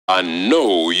I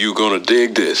know you're gonna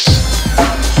dig this.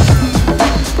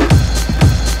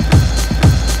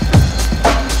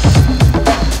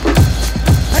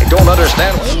 I don't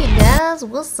understand. Hey guys,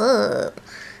 what's up?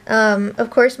 Of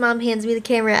course Mom hands me the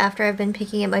camera after I've been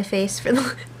picking at my face for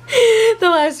the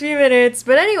last few minutes.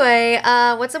 But anyway,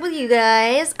 what's up with you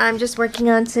guys? I'm just working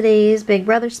on today's Big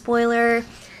Brother spoiler.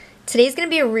 Today's gonna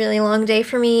be a really long day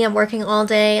for me. I'm working all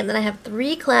day and then I have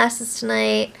 3 classes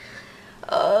tonight.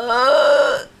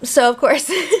 So of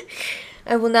course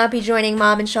I will not be joining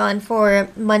Mom and Sean for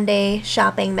Monday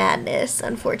shopping madness,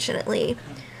 unfortunately.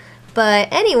 But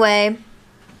anyway,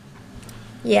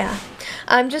 yeah,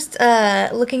 I'm just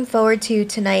looking forward to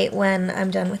tonight when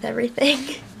I'm done with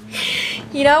everything.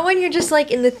 You know, when you're just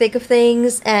like in the thick of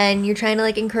things and you're trying to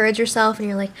like encourage yourself and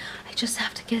you're like, I just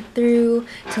have to get through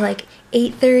to like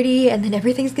 8:30 and then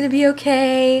everything's gonna be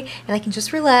okay and I can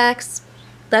just relax.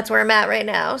 That's where I'm at right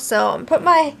now. So I'm putting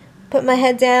my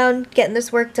head down, getting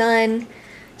this work done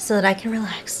so that I can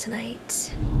relax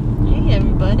tonight. Hey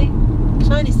everybody.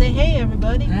 Shawnee, say hey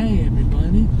everybody. Hey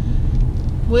everybody.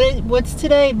 What's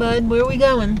today, bud? Where are we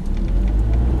going?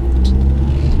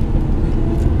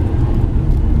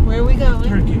 Where are we going?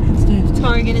 Target and Sam's.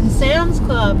 Target and Sam's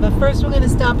Club. But first we're going to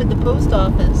stop at the post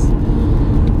office.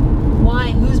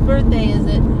 Why? Whose birthday is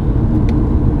it?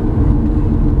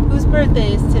 Whose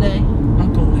birthday is today?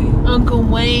 Uncle Wayne. Uncle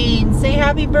Wayne. Say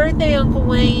happy birthday, Uncle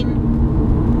Wayne.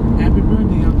 Happy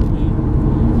birthday, Uncle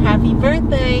Wayne. Happy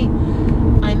birthday.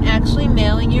 I'm actually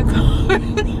mailing your card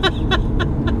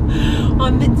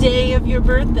on the day of your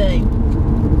birthday,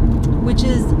 which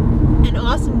is an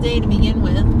awesome day to begin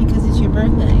with because it's your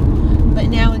birthday. But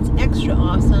now it's extra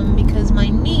awesome because my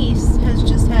niece has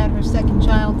just had her 2nd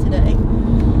child today,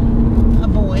 a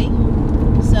boy.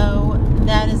 So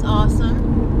that is awesome.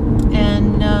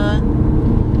 And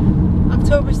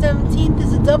October 17th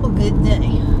is a double good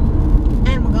day.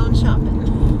 And we're going shopping.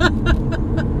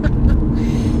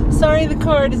 Sorry the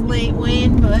card is late,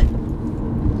 Wayne, but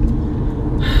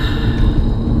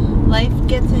life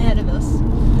gets ahead of us.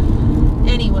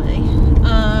 Anyway,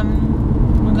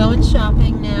 we're going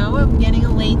shopping now. I'm getting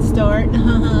a late start,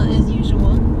 as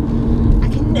usual. I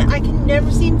can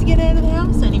never seem to get out of the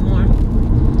house anymore.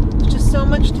 There's just so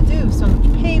much to do, so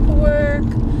much paperwork.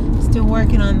 Still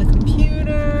working on the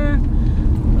computer.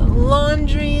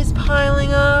 Laundry is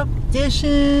piling up.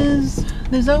 Dishes.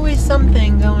 There's always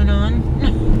something going on.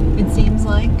 It seems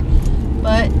like.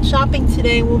 But shopping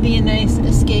today will be a nice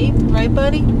escape, right,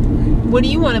 buddy? What do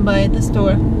you want to buy at the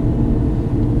store?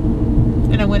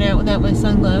 And I went out without my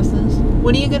sunglasses.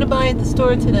 What are you going to buy at the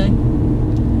store today?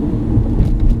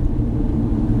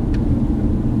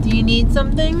 Do you need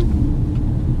something?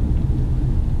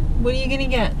 What are you going to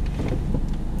get?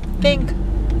 Think.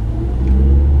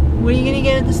 What are you going to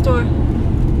get at the store?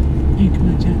 Ink,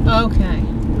 my jet. Okay.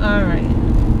 Alright.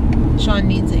 Sean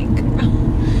needs ink.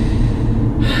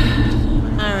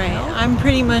 Alright. I'm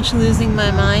pretty much losing my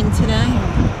mind today.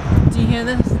 Do you hear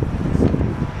this?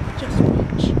 Just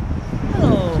watch.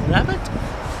 Oh, rabbit.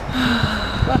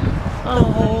 The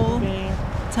whole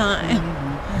time.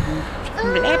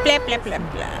 Blah, blah, blah, blah,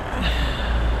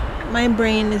 blah. My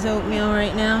brain is oatmeal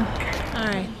right now.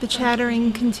 Alright, the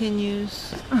chattering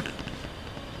continues.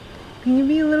 Can you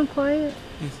be a little quiet?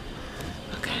 Yes.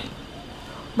 Okay.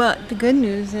 But the good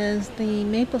news is the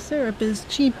maple syrup is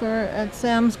cheaper at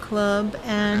Sam's Club,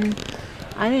 and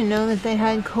I didn't know that they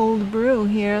had cold brew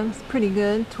here. It's pretty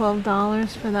good,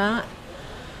 $12 for that.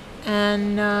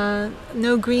 And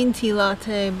no green tea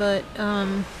latte, but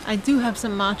I do have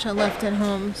some matcha left at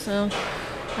home, so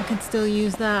I could still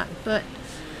use that. But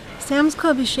Sam's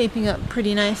Club is shaping up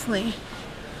pretty nicely.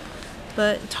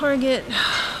 But Target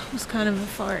was kind of a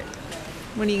fart.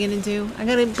 What are you gonna do? I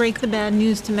gotta break the bad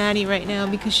news to Maddie right now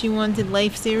because she wanted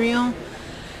Life cereal,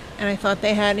 and I thought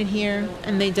they had it here,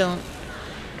 and they don't.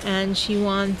 And she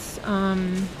wants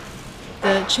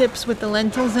the chips with the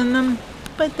lentils in them,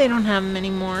 but they don't have them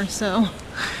anymore, so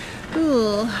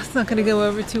ooh, it's not gonna go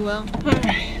over too well.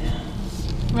 Alright,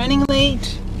 running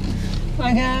late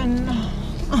again.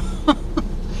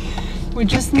 We're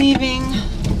just leaving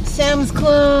Sam's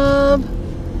Club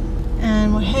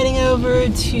and we're heading over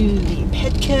to the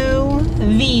Petco,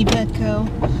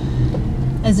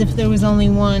 as if there was only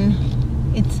one.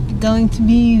 It's going to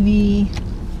be the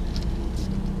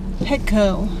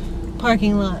Petco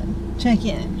parking lot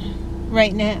check-in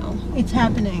right now. It's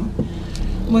happening.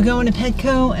 We're going to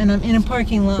Petco and I'm in a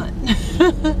parking lot.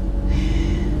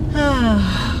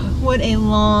 What a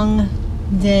long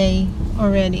day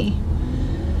already.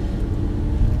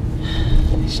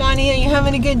 Shawnee, are you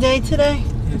having a good day today?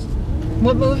 Yes.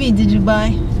 What movie did you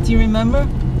buy? Do you remember?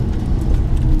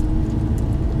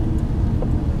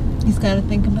 just got to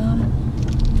think about it.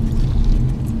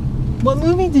 What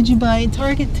movie did you buy at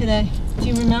Target today? Do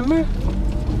you remember?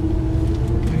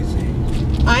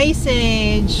 Ice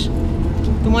Age.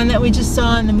 The one that we just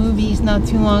saw in the movies not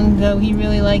too long ago. He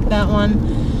really liked that one.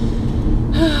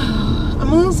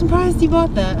 I'm a little surprised he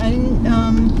bought that. I didn't,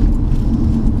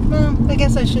 well, I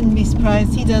guess I shouldn't be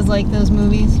surprised. He does like those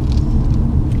movies.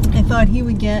 I thought he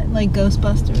would get like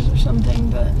Ghostbusters or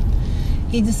something, but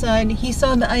he decided, he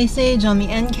saw the Ice Age on the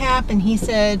end cap and he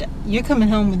said, "You're coming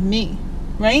home with me,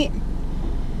 right?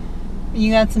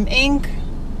 You got some ink,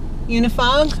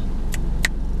 Unifog?"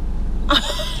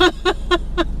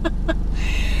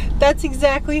 That's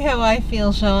exactly how I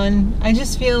feel, Sean. I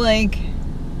just feel like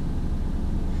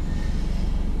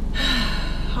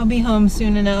I'll be home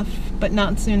soon enough, but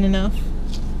not soon enough.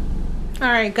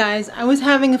 Alright guys, I was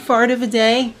having a fart of a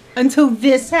day until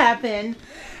this happened.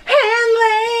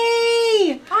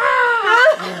 Hanley!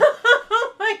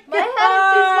 Oh my God! My head is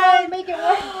too small to make it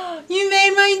work. You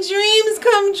made my dreams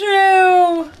come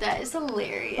true! That is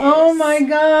hilarious. Oh my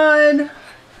God!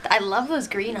 I love those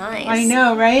green eyes. I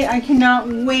know, right? I cannot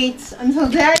wait until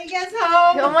Daddy gets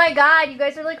home. Oh my God, you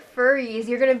guys are like furries.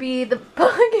 You're gonna be the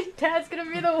bug and Dad's gonna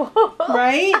be the wolf.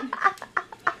 Right?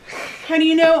 How do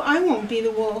you know I won't be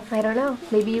the wolf? I don't know.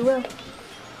 Maybe you will.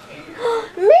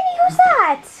 Minnie, who's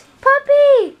that?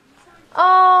 Puppy!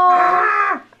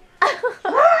 Oh!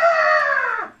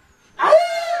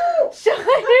 Sean!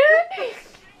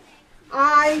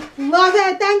 I love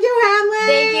it. Thank you, Hanley.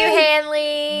 Thank you,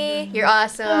 Hanley. You're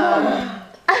awesome.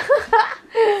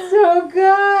 So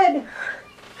good.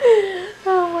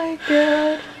 Oh my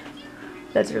God.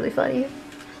 That's really funny.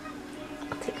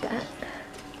 I'll take that.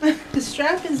 The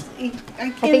strap is, I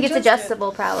can't I think it's adjust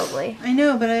adjustable, probably. it. I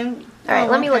know, but I... Alright,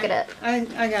 let me look at it. I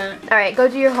got it. Alright, go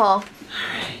do your haul.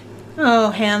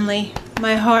 Oh, Hanley.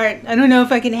 My heart. I don't know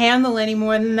if I can handle any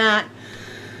more than that.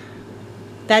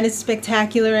 That is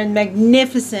spectacular and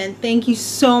magnificent. Thank you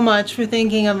so much for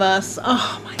thinking of us.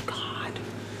 Oh my God.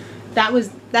 That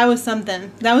was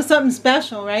something. That was something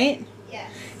special, right? Yes.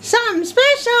 Something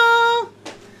special.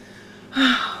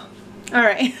 All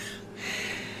right.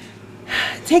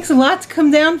 It takes a lot to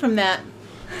come down from that.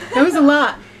 That was a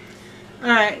lot. All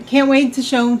right. Can't wait to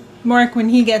show Mark when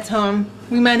he gets home.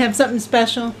 We might have something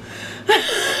special.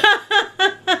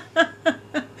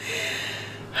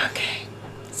 Okay.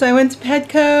 So I went to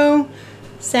Petco,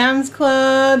 Sam's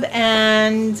Club,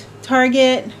 and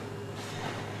Target.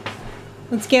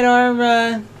 Let's get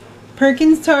our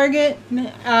Perkins Target,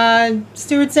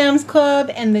 Stewart Sam's Club,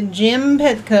 and the Gym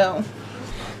Petco.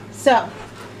 So,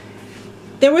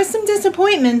 there were some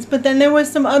disappointments, but then there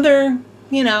was some other,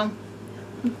 you know,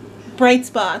 bright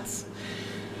spots.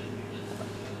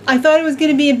 I thought it was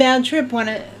going to be a bad trip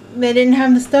when they didn't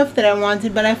have the stuff that I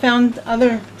wanted, but I found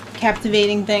other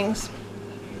captivating things.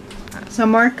 So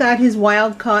Mark got his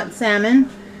wild caught salmon.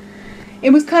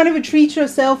 It was kind of a treat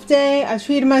yourself day. I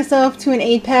treated myself to an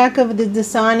 8-pack of the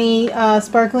Dasani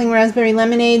sparkling raspberry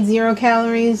lemonade, 0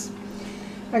 calories.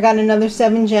 I got another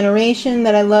 7 Generation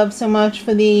that I love so much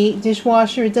for the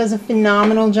dishwasher. It does a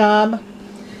phenomenal job.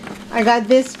 I got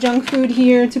this junk food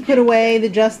here to put away, the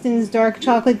Justin's dark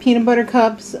chocolate peanut butter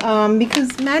cups,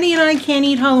 because Maddie and I can't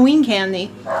eat Halloween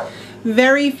candy.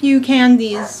 Very few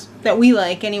candies that we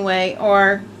like anyway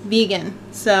are vegan,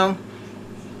 so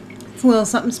it's a little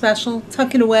something special.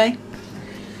 Tuck it away.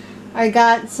 I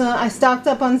stocked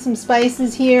up on some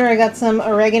spices here. I got some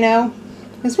oregano.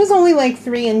 This was only like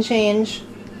 3 and change.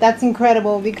 That's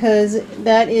incredible because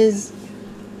that is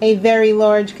a very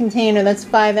large container. That's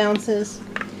 5 ounces.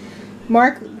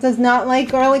 Mark does not like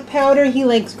garlic powder. He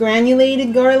likes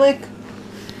granulated garlic.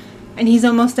 And he's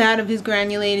almost out of his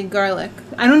granulated garlic.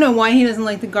 I don't know why he doesn't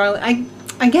like the garlic.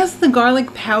 I guess the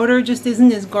garlic powder just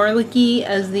isn't as garlicky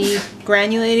as the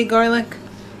granulated garlic.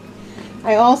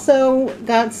 I also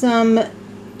got some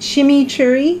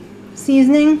chimichurri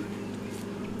seasoning,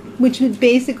 which is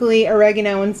basically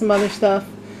oregano and some other stuff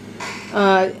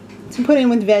to put in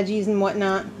with veggies and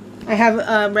whatnot. I have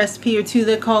a recipe or two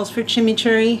that calls for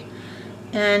chimichurri,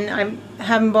 and I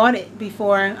haven't bought it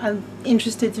before. I'm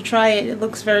interested to try it. It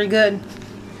looks very good.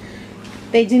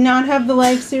 They do not have the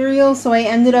Life cereal, so I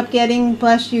ended up getting,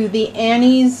 bless you, the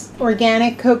Annie's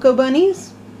Organic Cocoa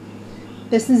Bunnies.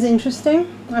 This is interesting.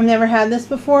 I've never had this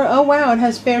before. Oh wow, it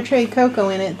has fair trade cocoa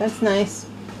in it. That's nice.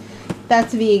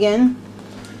 That's vegan.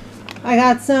 I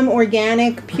got some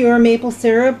organic pure maple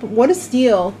syrup. What a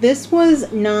steal. This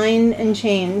was 9 and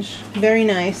change. Very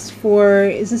nice. For,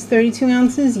 is this 32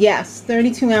 ounces? Yes,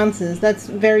 32 ounces. That's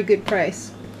a very good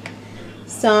price.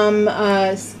 Some,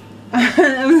 I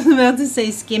was about to say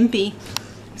skimpy.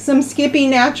 Some Skippy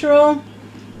Natural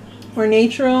or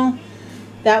Natural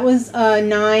That was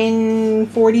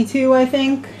 $9.42, I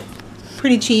think.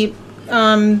 Pretty cheap.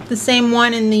 The same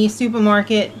one in the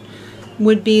supermarket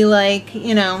would be like,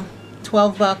 you know,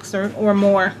 12 bucks or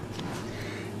more.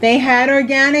 They had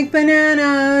organic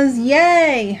bananas.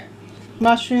 Yay!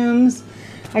 Mushrooms.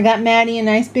 I got Maddie a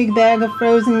nice big bag of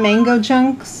frozen mango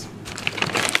chunks.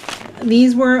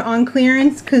 These were on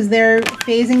clearance because they're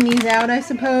phasing these out, I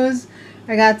suppose.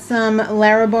 I got some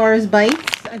Larabar's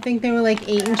Bites. I think they were like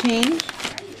 8 and change.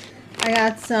 I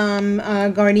got some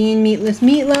Gardein meatless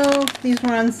meatloaf. These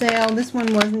were on sale. This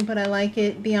one wasn't, but I like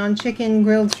it. Beyond Chicken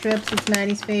grilled strips. It's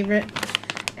Maddie's favorite.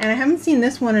 And I haven't seen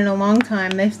this one in a long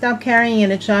time. They've stopped carrying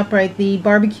it at ShopRite. The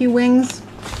barbecue wings.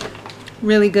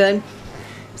 Really good.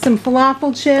 Some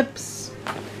falafel chips.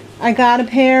 I got a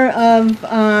pair of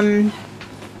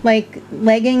like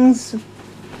leggings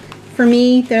for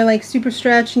me. They're like super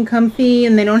stretch and comfy,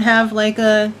 and they don't have like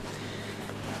a,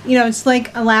 you know, it's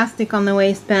like elastic on the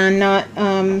waistband, not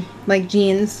like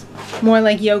jeans. More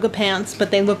like yoga pants,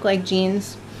 but they look like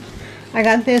jeans. I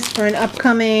got this for an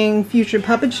upcoming future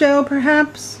puppet show,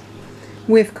 perhaps,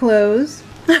 with clothes.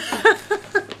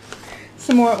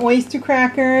 Some more oyster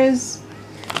crackers.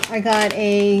 I got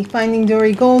a Finding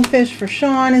Dory goldfish for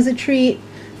Sean as a treat.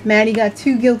 Maddie got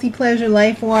 2 Guilty Pleasure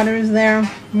Life Waters there.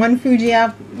 One Fuji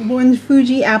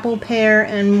apple pear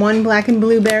and 1 black and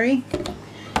blueberry.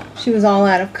 She was all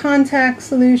out of contact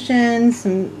solutions,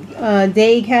 some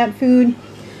day cat food.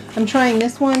 I'm trying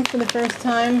this one for the first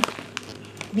time.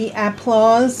 The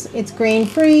Applause. It's grain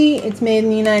free. It's made in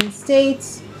the United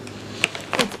States.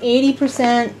 It's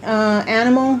 80%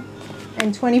 animal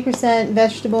and 20%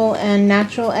 vegetable and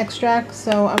natural extract.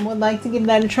 So I would like to give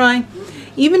that a try.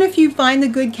 Even if you find a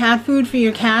good cat food for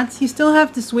your cats, you still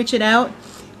have to switch it out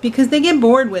because they get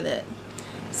bored with it.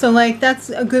 So like that's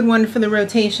a good one for the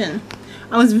rotation.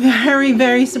 I was very,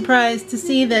 very surprised to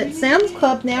see that Sam's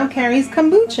Club now carries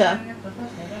kombucha.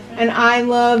 And I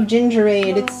love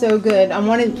Gingerade. It's so good. I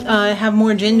want to have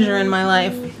more ginger in my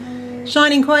life.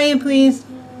 Shining quiet, please.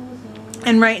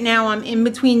 And right now I'm in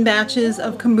between batches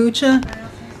of kombucha.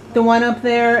 The one up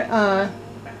there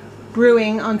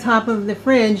brewing on top of the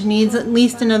fridge needs at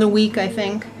least another week, I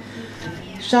think.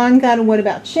 Sean got a What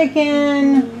About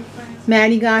Chicken.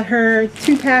 Maddie got her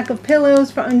 2-pack of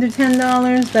pillows for under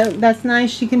 $10. That's nice.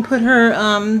 She can put her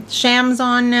shams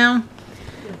on now.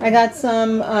 I got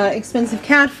some expensive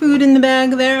cat food in the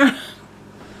bag there.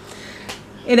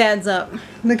 It adds up.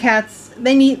 The cats,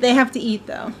 they have to eat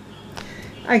though.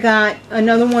 I got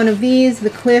another one of these,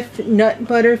 the Cliff nut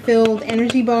butter filled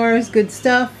energy bars. Good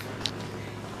stuff.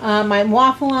 My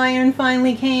waffle iron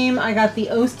finally came. I got the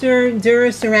Oster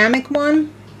Dura ceramic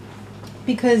one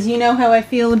because you know how I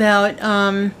feel about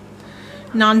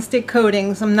non-stick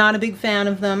coatings. I'm not a big fan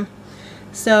of them.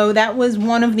 So that was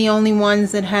one of the only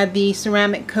ones that had the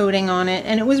ceramic coating on it,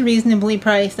 and it was reasonably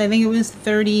priced. I think it was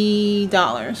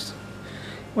 $30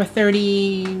 or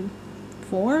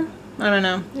 $34. I don't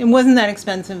know. It wasn't that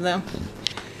expensive though.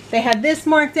 They had this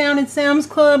marked down at Sam's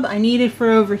Club. I need it for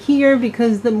over here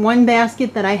because the one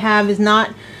basket that I have is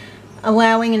not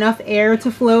allowing enough air to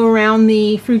flow around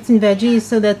the fruits and veggies,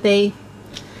 so that they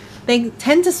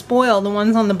tend to spoil, the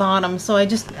ones on the bottom. So I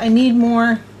need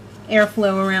more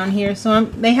airflow around here. So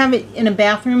they have it in a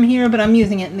bathroom here, but I'm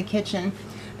using it in the kitchen.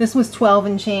 This was 12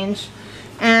 and change.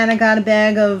 And I got a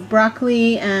bag of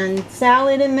broccoli and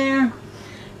salad in there.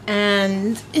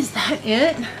 And is that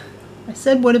it? I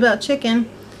said, what about chicken?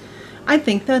 I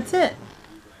think that's it.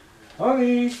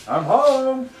 Honey, I'm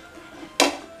home.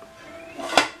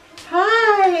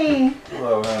 Hi.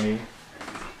 Hello, honey.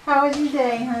 How was your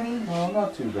day, honey? Oh,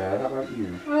 not too bad. How about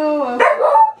you? Oh,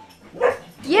 okay.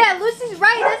 Yeah, Lucy's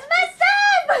right. That's messed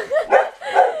up.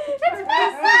 It's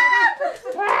messed up.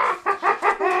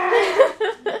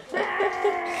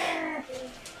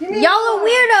 Y'all are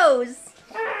weirdos.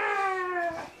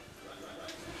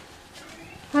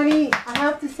 Honey, I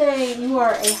have to say you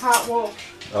are a hot wolf.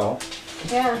 Oh.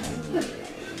 Yeah.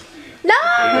 No.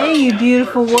 Hey, you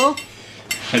beautiful wolf.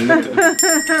 Hey,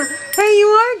 you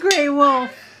are a gray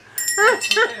wolf.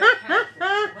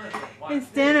 It's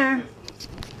dinner.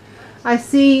 I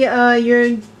see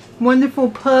your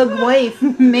wonderful pug wife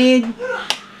made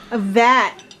a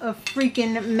vat of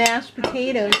freaking mashed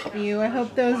potatoes for you. I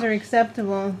hope those are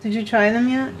acceptable. Did you try them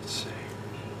yet? Let's see.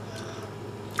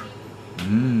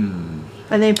 Mmm.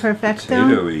 Are they perfecto?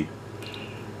 Potatoey.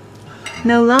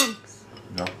 No lumps.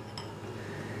 No.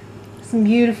 Some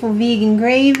beautiful vegan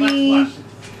gravy.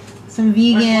 Some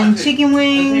vegan chicken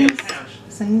wings.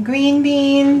 Some green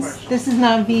beans. This is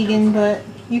not vegan, but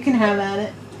you can have at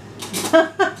it.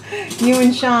 You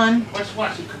and Sean.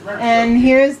 And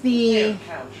here's the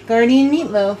Gardein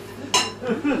meatloaf.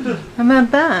 How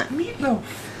about that? Meatloaf.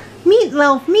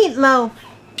 Meatloaf, meatloaf.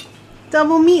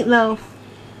 Double meatloaf.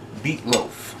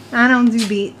 Beetloaf. I don't do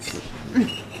beets.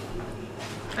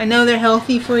 I know they're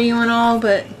healthy for you and all,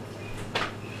 but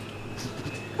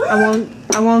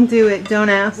I won't do it. Don't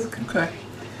ask. Okay.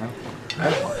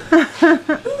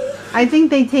 I think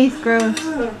they taste gross.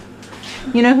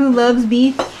 You know who loves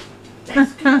beets?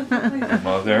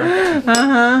 Mother.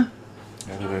 Uh-huh.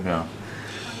 How do they know?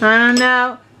 I don't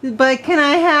know. But can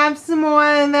I have some more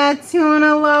of that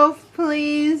tuna loaf,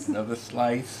 please? Another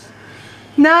slice.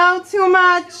 No, too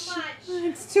much.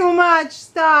 It's too much.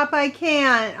 Stop. I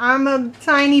can't. I'm a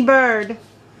tiny bird.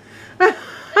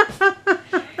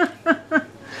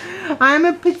 I'm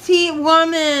a petite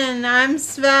woman. I'm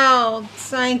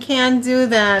svelte. I can't do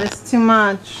that. It's too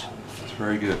much. It's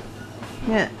very good.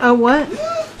 Yeah. Oh, what?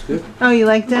 It's good. Oh, you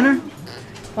like dinner?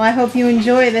 Well, I hope you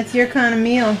enjoy. That's your kind of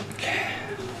meal.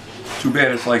 Too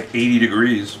bad it's like 80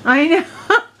 degrees. I know.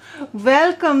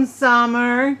 Welcome,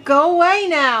 summer. Go away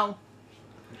now.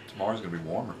 Tomorrow's gonna be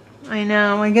warmer. I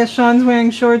know. I guess Sean's wearing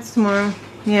shorts tomorrow.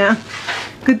 Yeah.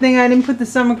 Good thing I didn't put the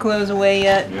summer clothes away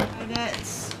yet. Yeah.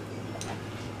 That's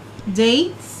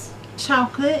dates,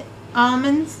 chocolate,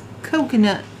 almonds,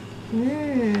 coconut.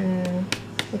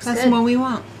 Looks That's good. what we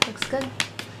want. Looks good.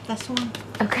 That's the one.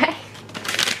 Okay.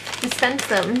 Dispense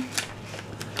them.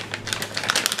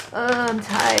 Oh, I'm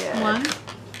tired. One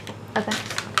Okay.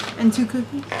 and 2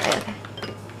 cookies. Okay.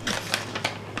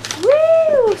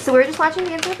 Woo! So we're just watching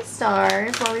Dance with the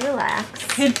Stars while we relax.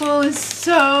 Pitbull is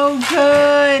so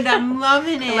good. I'm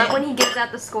loving I love it. when he gives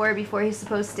out the score before he's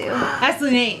supposed to. That's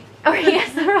an 8. Or he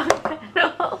has the wrong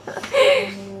pedal.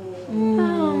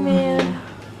 Oh man.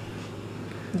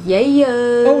 Yeah.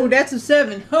 Oh, that's a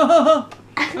 7. I'm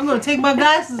gonna take my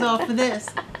glasses off for this.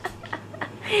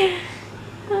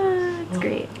 It's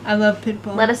great. I love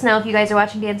Pitbull. Let us know if you guys are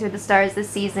watching Dance with the Stars this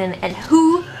season, and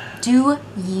who do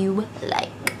you like?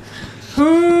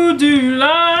 Who do you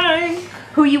like?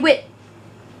 Who you with?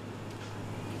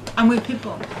 I'm with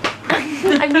Pitbull.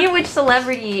 I mean, which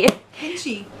celebrity?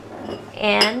 Pinchy.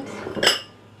 And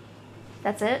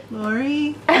that's it.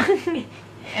 Lori. You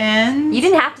And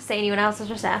didn't have to say anyone else. I was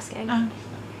just asking.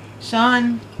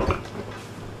 Sean.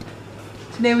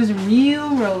 Today was a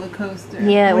real roller coaster.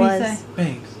 Yeah, it What do you was. say?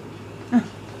 Thanks.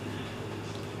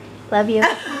 Love you.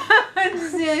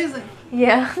 Seriously.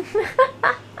 Yeah.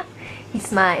 He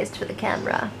smized for the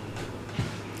camera.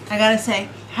 I gotta say,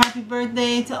 happy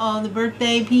birthday to all the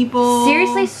birthday people.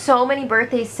 Seriously, so many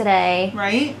birthdays today.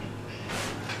 Right?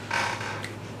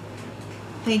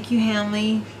 Thank you,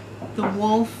 Hanley. The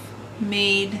wolf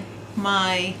made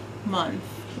my month.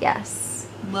 Yes.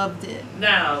 Loved it.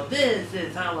 Now this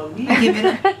is Halloween. Give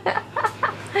it up.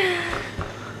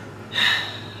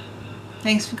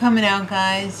 Thanks for coming out,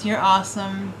 guys. You're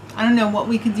awesome. I don't know what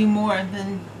we could do more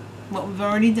than what we've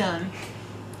already done.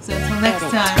 So until next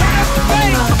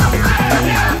time.